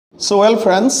So well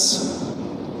friends,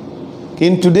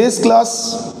 in today's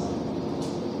class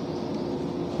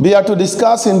we are to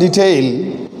discuss in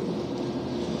detail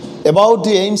about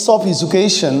the aims of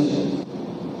education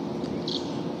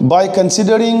by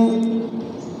considering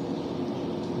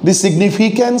the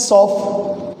significance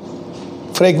of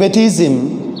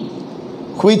pragmatism,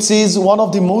 which is one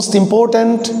of the most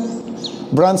important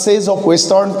branches of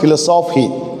Western philosophy.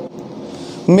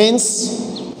 Means,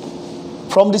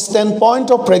 from the standpoint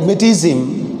of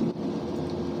pragmatism,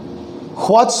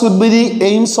 what should be the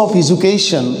aims of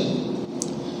education?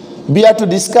 We are to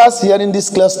discuss here in this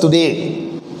class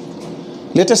today.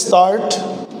 Let us start.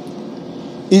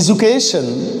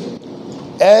 Education,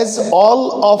 as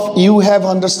all of you have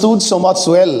understood so much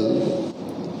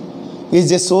well,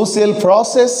 is a social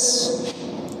process,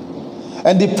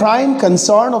 and the prime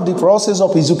concern of the process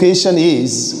of education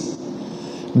is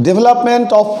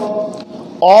development of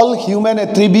all human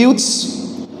attributes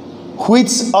which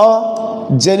are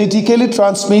genetically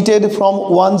transmitted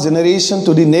from one generation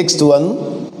to the next one,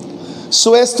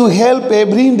 so as to help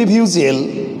every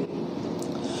individual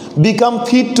become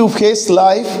fit to face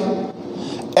life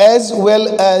as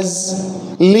well as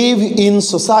live in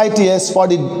society as per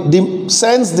the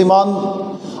sense demand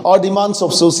or demands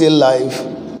of social life.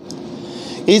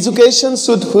 Education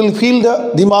should fulfill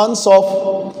the demands of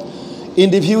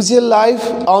individual life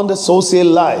and the social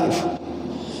life.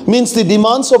 Means the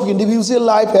demands of individual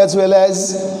life as well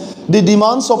as the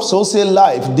demands of social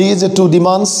life. These two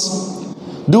demands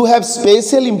do have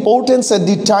special importance at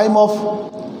the time of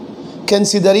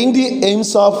considering the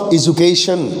aims of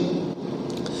education.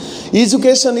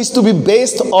 Education is to be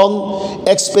based on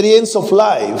experience of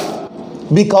life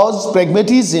because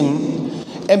pragmatism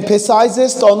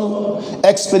emphasizes on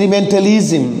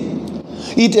experimentalism.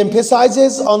 It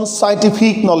emphasizes on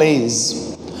scientific knowledge.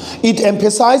 It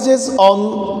emphasizes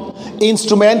on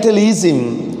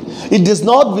instrumentalism. It does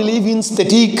not believe in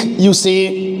static,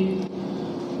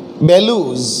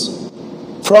 values.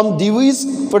 From Dewey's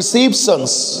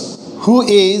perceptions, who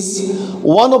is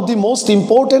one of the most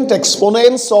important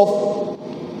exponents of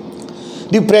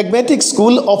the pragmatic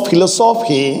school of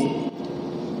philosophy,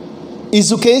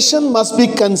 education must be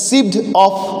conceived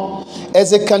of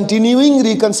as a continuing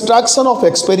reconstruction of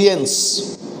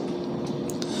experience,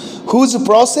 whose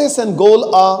process and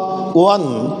goal are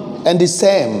one and the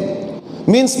same.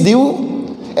 Means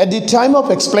at the time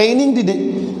of explaining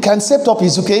the concept of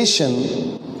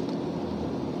education,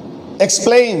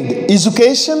 explained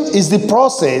education is the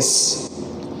process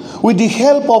with the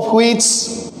help of which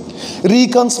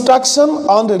reconstruction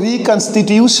and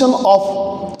reconstitution of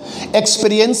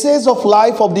experiences of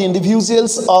life of the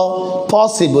individuals are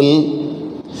possible.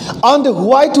 And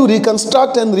why to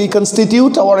reconstruct and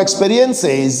reconstitute our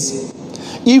experiences?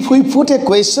 If we put a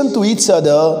question to each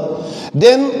other,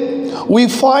 then we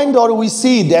find or we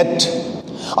see that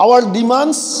our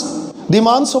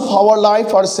demands of our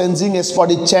life are changing as per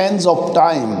the change of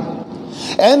time,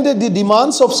 and the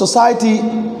demands of society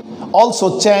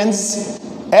also change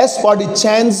as per the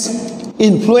change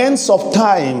influence of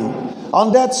time.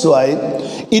 And that's why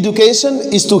education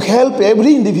is to help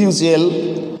every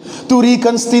individual to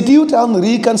reconstitute and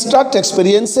reconstruct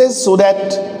experiences so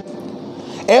that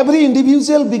every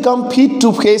individual become fit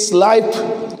to face life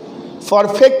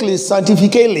perfectly,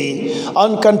 scientifically,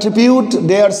 and contribute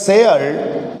their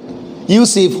share,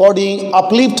 for the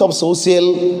uplift of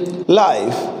social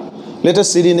life. Let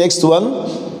us see the next one.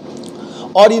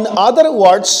 Or in other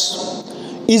words,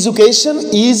 education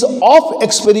is of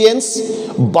experience,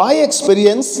 by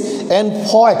experience, and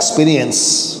for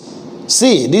experience.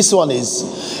 See, this one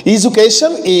is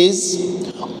education is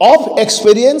of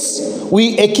experience.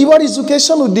 We acquire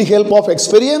education with the help of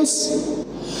experience.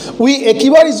 We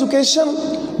acquire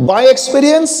education by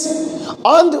experience,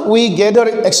 and we gather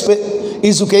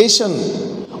education,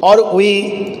 or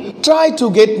we try to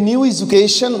get new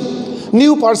education,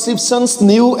 new perceptions,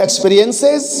 new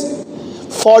experiences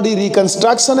for the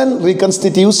reconstruction and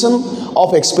reconstitution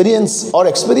of experience or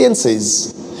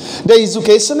experiences. The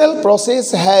educational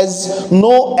process has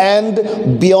no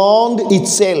end beyond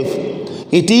itself.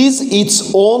 It is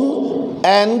its own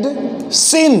end,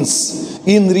 since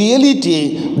in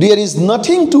reality there is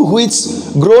nothing to which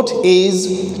growth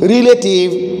is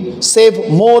relative save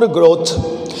more growth.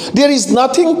 There is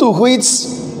nothing to which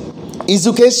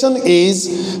education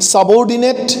is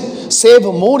subordinate save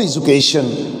more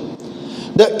education.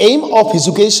 The aim of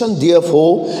education,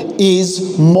 therefore,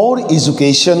 is more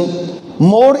education,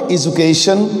 more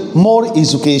education, more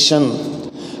education.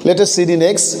 Let us see the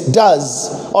next.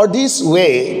 Does, or this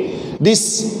way,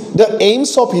 the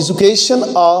aims of education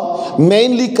are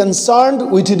mainly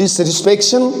concerned with the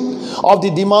satisfaction of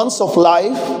the demands of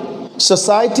life,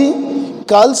 society,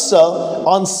 culture,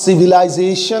 and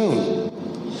civilization.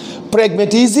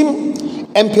 Pragmatism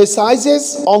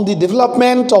emphasizes on the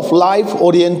development of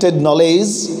life-oriented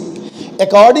knowledge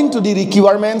according to the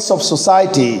requirements of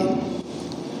society.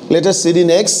 Let us see the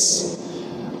next.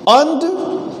 And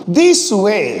this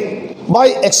way, by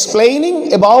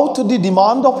explaining about the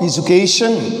demand of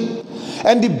education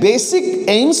and the basic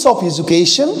aims of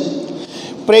education,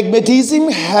 pragmatism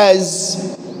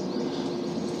has,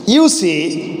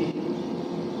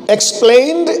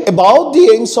 explained about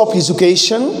the aims of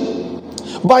education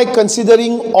by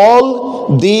considering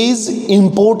all these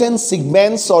important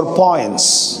segments or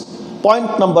points.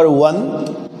 Point number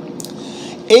 1,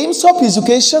 aims of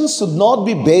education should not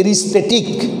be very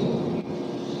static.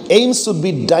 Aims should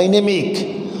be dynamic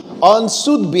and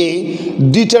should be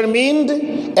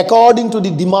determined according to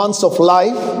the demands of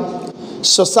life,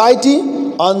 society,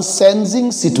 and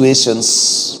changing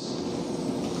situations.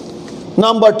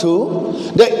 Number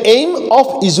 2, the aim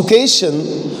of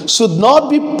education should not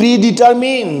be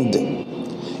predetermined.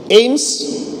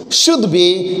 Aims should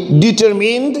be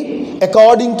determined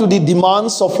according to the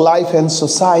demands of life and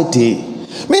society.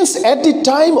 Means at the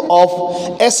time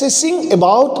of assessing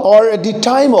about, or at the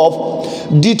time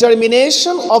of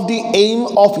determination of the aim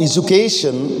of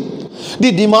education,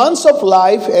 the demands of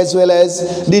life as well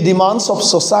as the demands of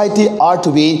society are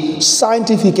to be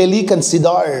scientifically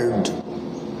considered.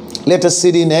 Let us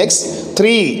see the next.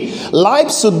 3,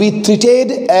 life should be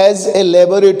treated as a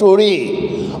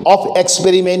laboratory of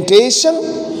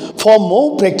experimentation for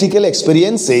more practical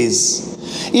experiences.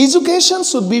 Education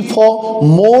should be for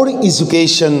more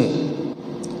education.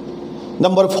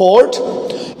 Number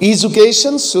 4,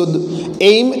 education should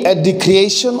aim at the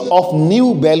creation of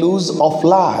new values of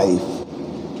life.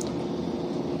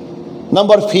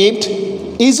 Number 5,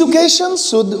 education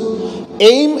should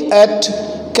aim at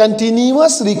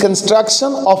continuous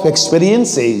reconstruction of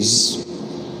experiences.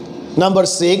 Number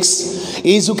 6,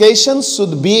 education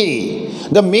should be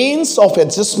the means of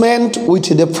adjustment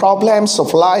with the problems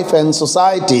of life and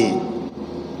society.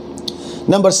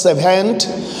 Number 7,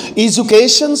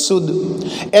 education should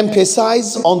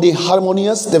emphasize on the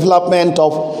harmonious development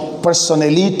of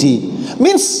personality.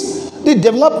 Means the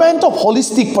development of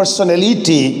holistic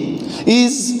personality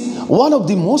is one of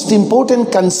the most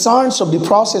important concerns of the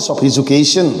process of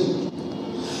education.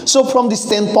 So from the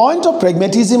standpoint of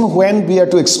pragmatism, when we are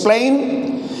to explain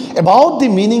about the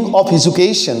meaning of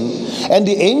education and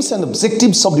the aims and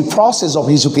objectives of the process of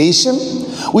education,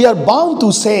 we are bound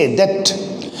to say that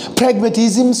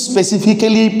pragmatism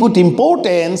specifically puts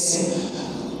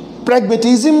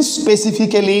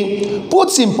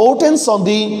importance on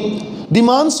the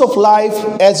demands of life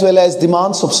as well as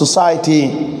demands of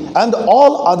society and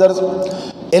all other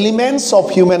elements of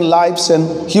human life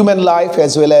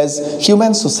as well as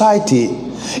human society.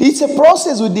 It's a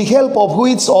process with the help of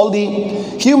which all the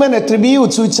human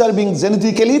attributes which are being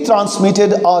genetically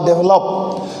transmitted are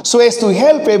developed so as to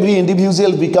help every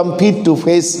individual become fit to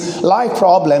face life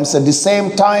problems, at the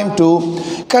same time to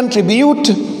contribute,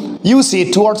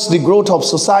 towards the growth of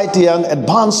society and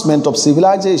advancement of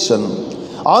civilization.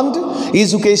 And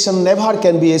education never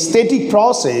can be a static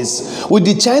process. With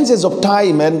the changes of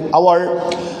time and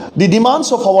the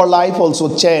demands of our life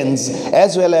also change,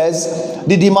 as well as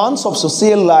the demands of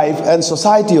social life and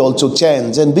society also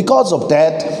change. And because of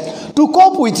that, to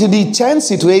cope with the changed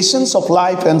situations of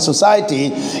life and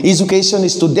society, education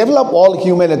is to develop all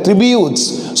human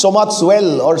attributes so much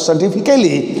well or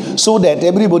scientifically so that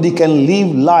everybody can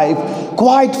live life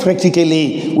quite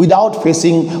practically without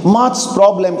facing much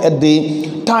problem at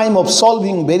the time of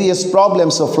solving various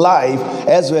problems of life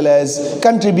as well as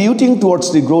contributing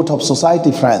towards the growth of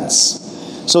society, friends.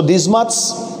 So this much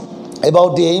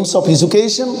about the aims of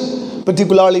education,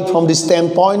 particularly from the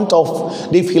standpoint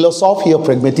of the philosophy of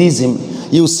pragmatism.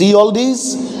 You see all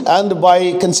these, and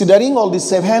by considering all the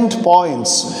 7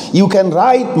 points, you can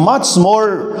write much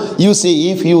more,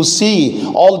 if you see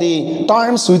all the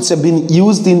terms which have been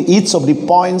used in each of the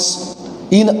points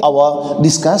in our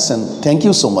discussion. Thank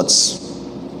you so much.